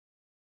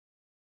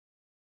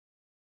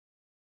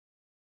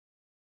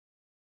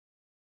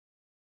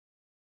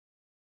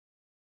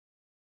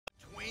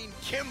between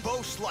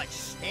Kimbo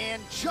Slice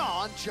and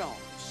Jon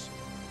Jones.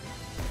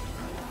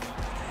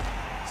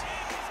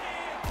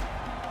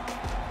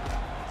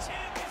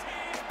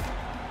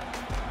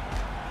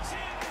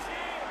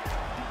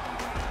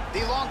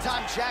 The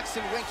longtime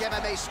Jackson Wink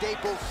MMA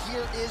staple,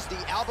 here is the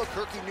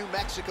Albuquerque, New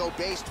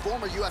Mexico-based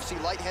former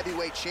UFC light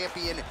heavyweight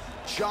champion,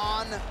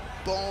 Jon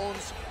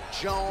Bones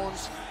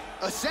Jones.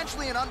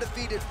 Essentially an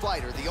undefeated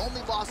fighter, the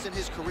only loss in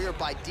his career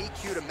by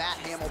DQ to Matt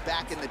Hamill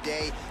back in the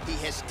day. He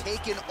has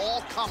taken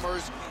all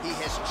comers, he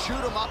has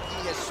chewed them up,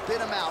 he has spit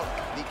them out.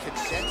 The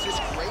consensus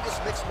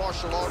greatest mixed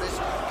martial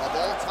artist of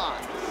all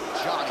time,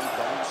 Johnny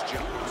Bones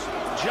Jones.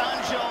 Jon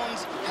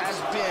Jones has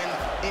been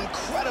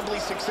incredibly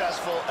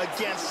successful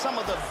against some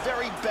of the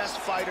very best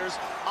fighters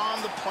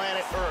on the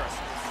planet Earth.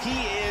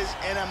 He is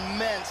an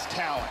immense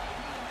talent.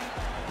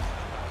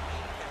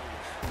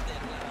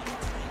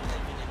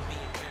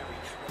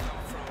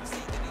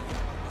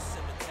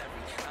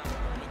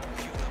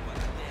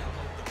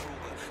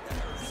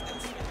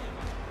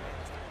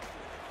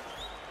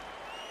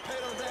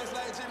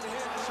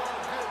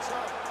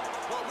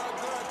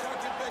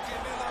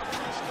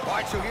 All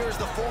right, so here's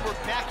the former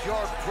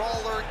backyard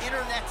brawler,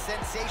 internet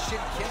sensation,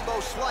 Kimbo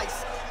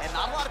Slice. And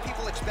not a lot of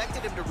people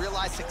expected him to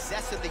realize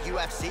success in the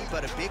UFC,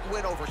 but a big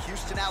win over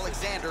Houston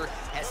Alexander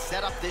has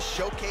set up this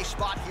showcase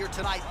spot here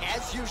tonight.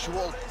 As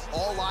usual,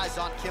 all eyes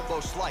on Kimbo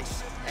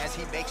Slice as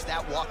he makes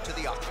that walk to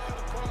the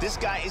octagon. This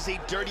guy is a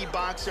dirty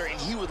boxer, and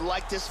he would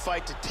like this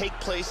fight to take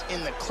place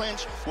in the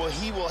clinch, where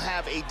he will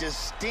have a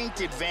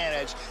distinct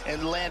advantage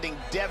in landing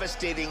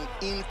devastating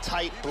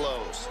in-tight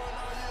blows.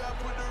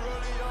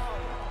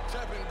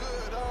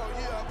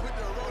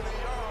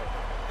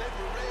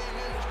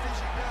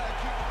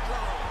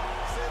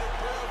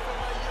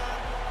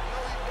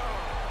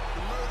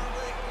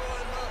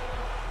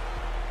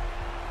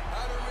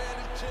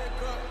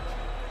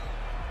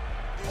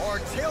 Our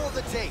tale of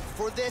the tape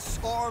for this,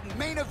 our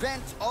main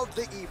event of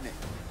the evening.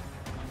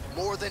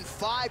 More than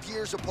 5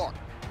 years apart,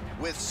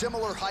 with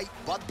similar height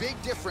but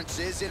big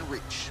differences in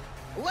reach.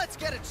 Let's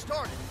get it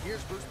started.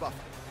 Here's Bruce Buffer.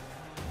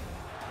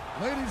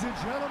 Ladies and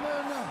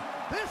gentlemen,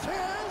 this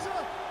is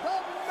the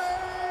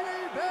main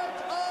event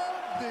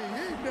of the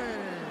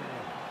evening.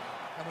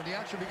 And when the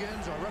action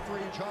begins, our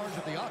referee in charge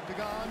of the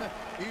octagon,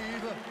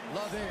 Yves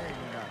Loving.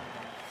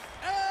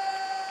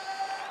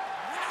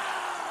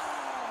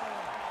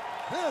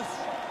 This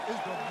is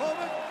the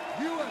moment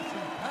UFC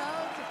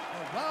fans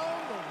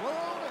around the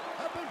world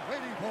have been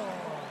waiting for.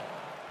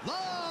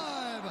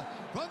 Live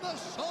from the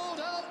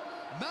sold-out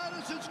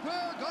Madison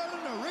Square Garden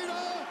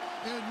Arena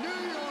in New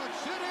York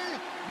City,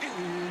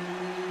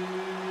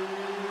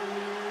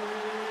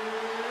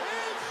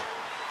 it's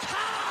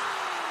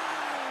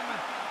time!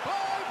 5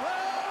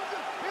 rounds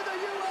in the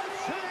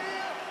UFC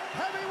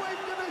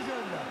heavyweight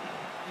division.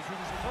 This is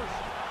his first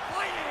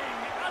fighting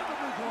out of the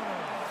blue corner.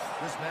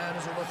 This man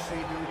is a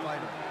must-see-do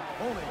fighter,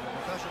 holding a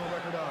professional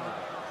record of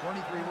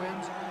 23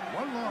 wins,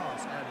 1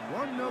 loss, and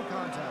 1 no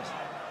contest.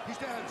 He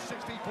stands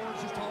 6 feet 4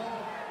 inches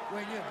tall,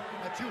 weighing in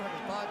at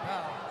 205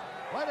 pounds.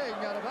 Fighting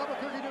out of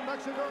Albuquerque, New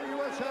Mexico,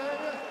 USA,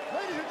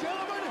 ladies and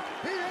gentlemen,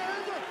 he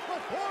is the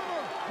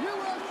former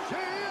UFC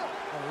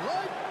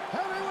light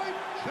heavyweight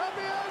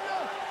champion,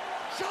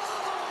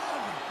 Jon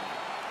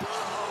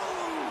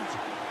Bones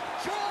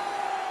Jones!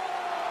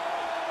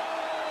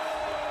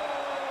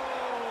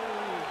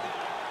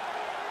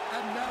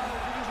 And now,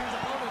 here's his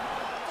opponent,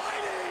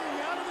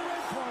 fighting out of the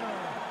red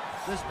corner.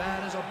 This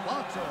man is a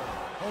boxer,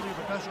 holding a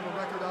professional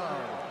record of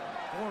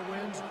 4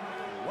 wins,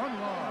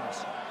 1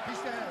 loss. He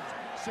stands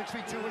 6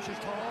 feet 2 inches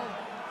tall,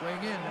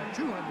 weighing in at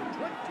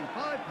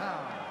 225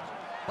 pounds.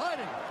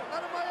 Fighting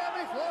out of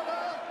Miami,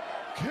 Florida,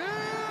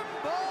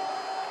 Kimbo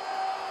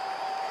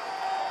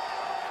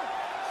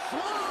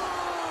Slice!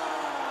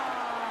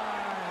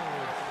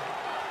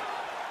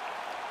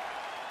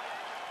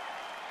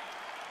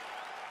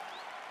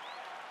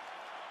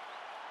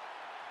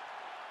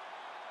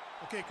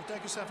 Okay,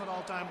 protect yourself at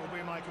all time,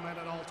 obey my command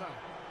at all time.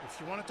 If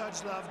you want to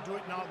touch love, do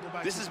it now, go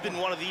back. This has been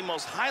one of the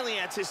most highly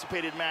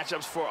anticipated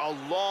matchups for a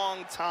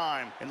long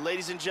time. And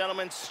ladies and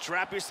gentlemen,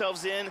 strap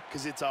yourselves in,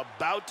 because it's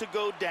about to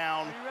go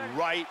down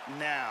right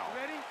now.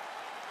 Ready?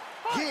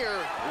 Here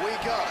we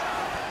go.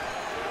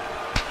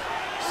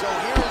 So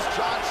here is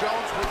Jon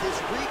Jones with his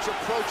reach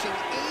approaching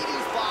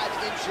 85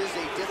 inches,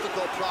 a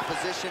difficult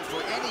proposition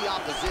for any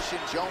opposition.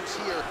 Jones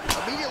here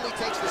immediately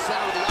takes the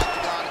center of the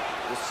octagon.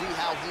 We'll see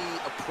how he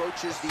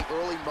approaches the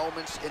early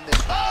moments in this.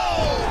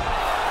 Oh!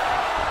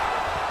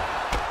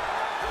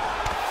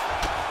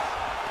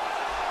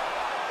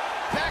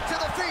 Back to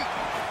the feet.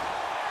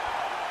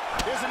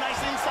 There's a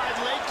nice inside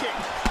leg kick.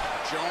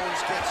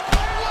 Jones gets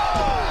caught.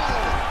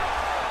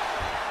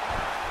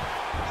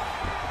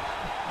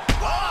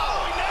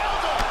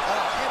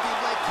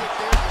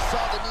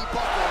 Saw the knee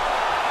buckle.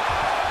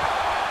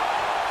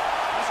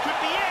 This could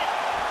be it.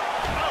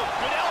 Oh,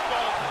 good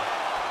elbow.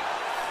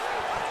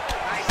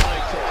 Nice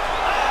leg kick.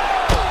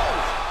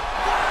 Oh!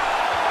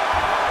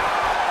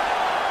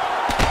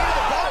 Into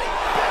the body.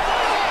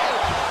 Oh!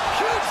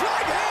 Huge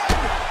right hand.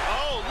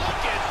 Oh,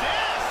 look at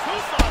this. Who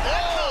saw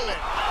that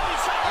coming?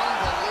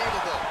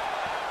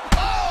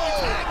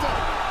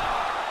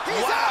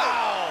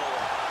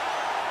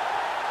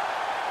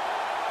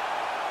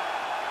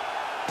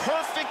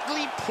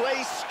 perfectly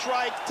placed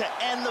strike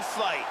to end the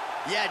fight.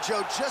 Yeah,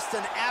 Joe, just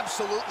an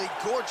absolutely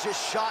gorgeous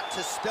shot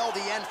to spell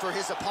the end for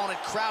his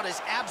opponent. Crowd is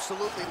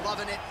absolutely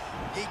loving it.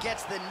 He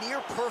gets the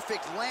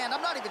near-perfect land.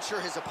 I'm not even sure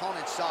his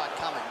opponent saw it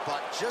coming,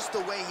 but just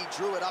the way he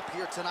drew it up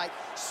here tonight,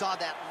 saw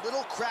that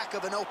little crack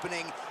of an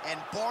opening and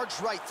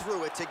barged right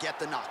through it to get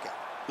the knockout.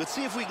 Let's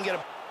see if we can get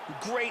a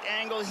great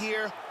angle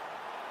here.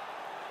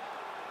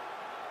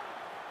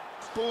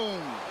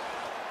 Boom.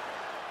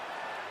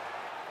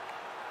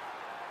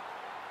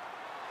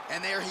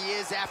 And there he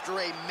is after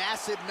a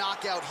massive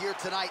knockout here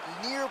tonight.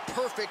 Near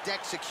perfect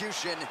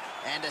execution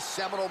and a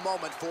seminal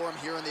moment for him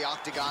here in the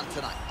octagon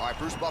tonight. All right,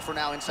 Bruce Buffer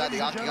now inside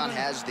the octagon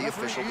has the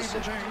official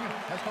decision.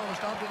 Has called a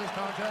stop to this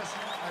contest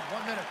at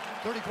 1 minute,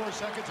 34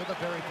 seconds of the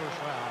very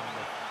first round.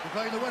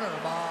 Declaring the winner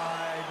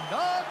by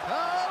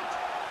knockout,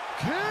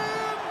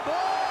 Kimbo!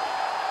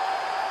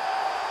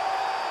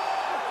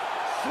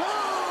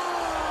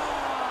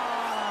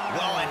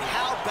 Well, and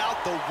how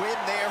about the win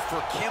there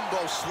for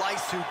Kimbo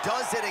Slice, who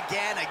does it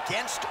again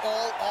against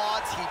all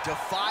odds. He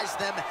defies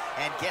them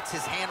and gets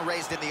his hand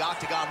raised in the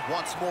octagon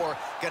once more.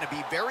 Going to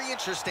be very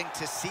interesting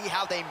to see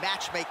how they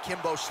match make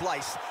Kimbo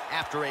Slice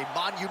after a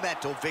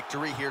monumental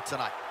victory here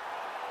tonight.